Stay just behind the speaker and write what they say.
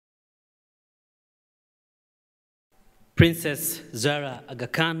Princess Zahra Aga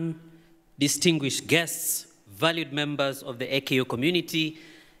Khan, distinguished guests, valued members of the AKU community,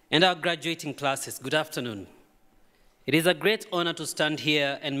 and our graduating classes, good afternoon. It is a great honor to stand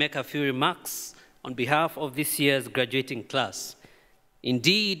here and make a few remarks on behalf of this year's graduating class.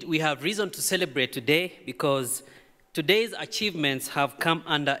 Indeed, we have reason to celebrate today because today's achievements have come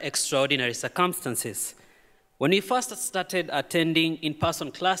under extraordinary circumstances. When we first started attending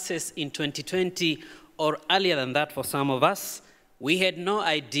in-person classes in 2020, or earlier than that for some of us, we had no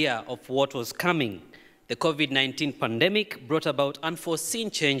idea of what was coming. The COVID-19 pandemic brought about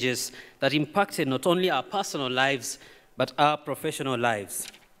unforeseen changes that impacted not only our personal lives, but our professional lives.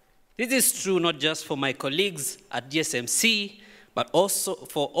 This is true not just for my colleagues at GSMC, but also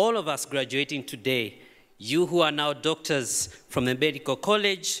for all of us graduating today, you who are now doctors from the medical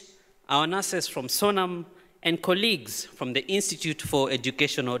college, our nurses from Sonam, and colleagues from the Institute for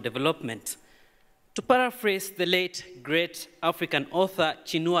Educational Development. To paraphrase the late, great African author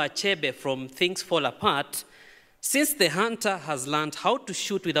Chinua Achebe from Things Fall Apart, since the hunter has learned how to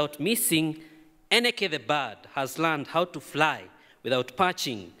shoot without missing, Eneke the bird has learned how to fly without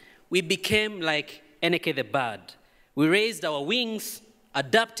perching. We became like Eneke the bird. We raised our wings,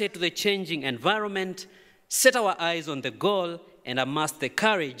 adapted to the changing environment, set our eyes on the goal, and amassed the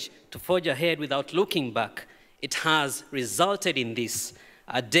courage to forge ahead without looking back. It has resulted in this,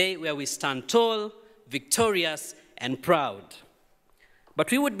 a day where we stand tall, victorious, and proud. But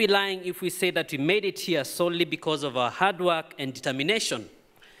we would be lying if we say that we made it here solely because of our hard work and determination.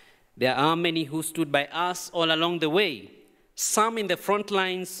 There are many who stood by us all along the way, some in the front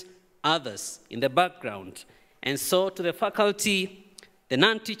lines, others in the background. And so to the faculty, the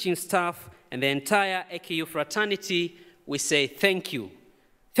non-teaching staff, and the entire AKU fraternity, we say thank you.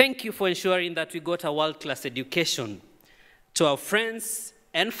 Thank you for ensuring that we got a world-class education. To our friends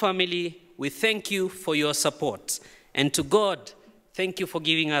and family, we thank you for your support. And to God, thank you for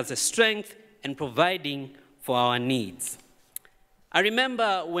giving us the strength and providing for our needs. I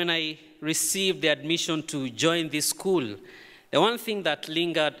remember when I received the admission to join this school, the one thing that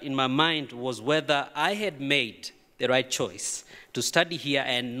lingered in my mind was whether I had made the right choice to study here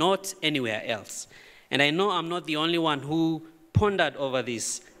and not anywhere else. And I know I'm not the only one who pondered over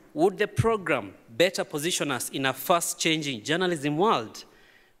this. Would the program better position us in a fast-changing journalism world?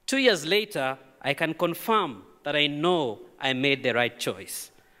 2 years later, I can confirm that I know I made the right choice.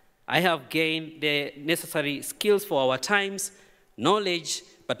 I have gained the necessary skills for our times, knowledge,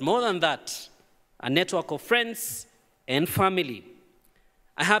 but more than that, a network of friends and family.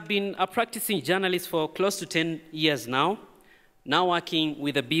 I have been a practicing journalist for close to 10 years now working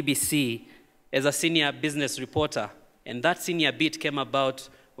with the BBC as a senior business reporter, and that senior beat came about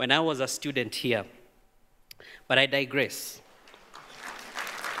when I was a student here. But I digress.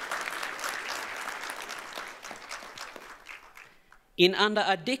 In under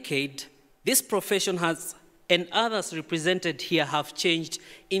a decade, this profession has, and others represented here, have changed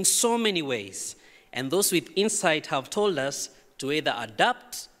in so many ways. And those with insight have told us to either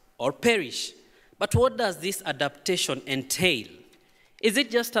adapt or perish. But what does this adaptation entail? Is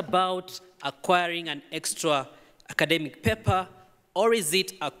it just about acquiring an extra academic paper, or is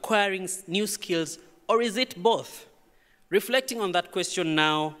it acquiring new skills, or is it both? Reflecting on that question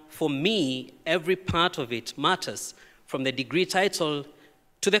now, for me, every part of it matters, from the degree title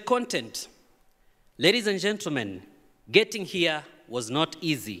to the content. Ladies and gentlemen, getting here was not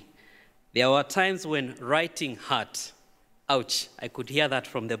easy. There were times when writing hurt. Ouch, I could hear that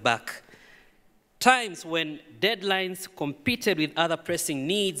from the back. Times when deadlines competed with other pressing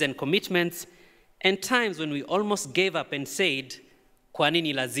needs and commitments, and times when we almost gave up and said, kwa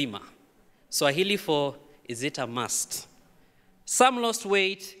nini lazima? Swahili for, is it a must? Some lost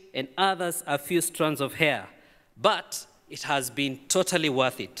weight and others a few strands of hair, but it has been totally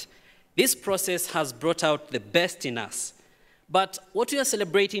worth it. This process has brought out the best in us. But what we are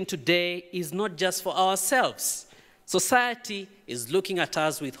celebrating today is not just for ourselves. Society is looking at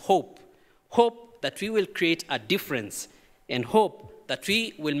us with hope. Hope that we will create a difference, and hope that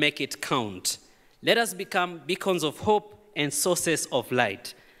we will make it count. Let us become beacons of hope and sources of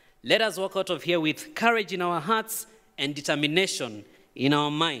light. Let us walk out of here with courage in our hearts and determination in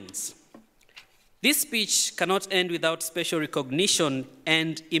our minds. This speech cannot end without special recognition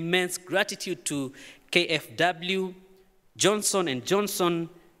and immense gratitude to KFW, Johnson & Johnson,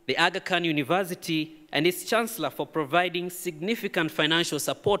 the Aga Khan University, and its chancellor for providing significant financial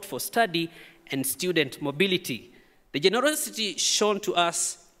support for study and student mobility. The generosity shown to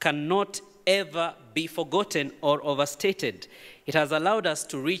us cannot ever be forgotten or overstated. It has allowed us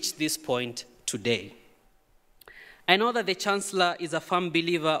to reach this point today. I know that the Chancellor is a firm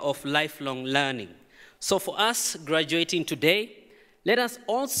believer of lifelong learning. So for us graduating today, let us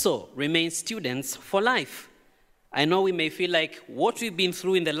also remain students for life. I know we may feel like what we've been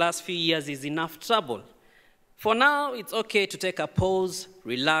through in the last few years is enough trouble. For now, it's okay to take a pause,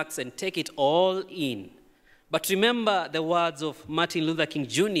 relax, and take it all in. But remember the words of Martin Luther King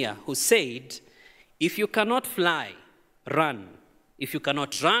Jr., who said, "If you cannot fly, run. If you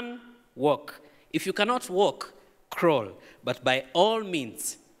cannot run, walk. If you cannot walk, crawl. But by all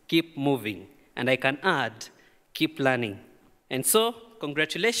means, keep moving." And I can add, keep learning. And so,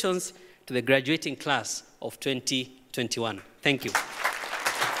 congratulations to the graduating class of 2021. Thank you.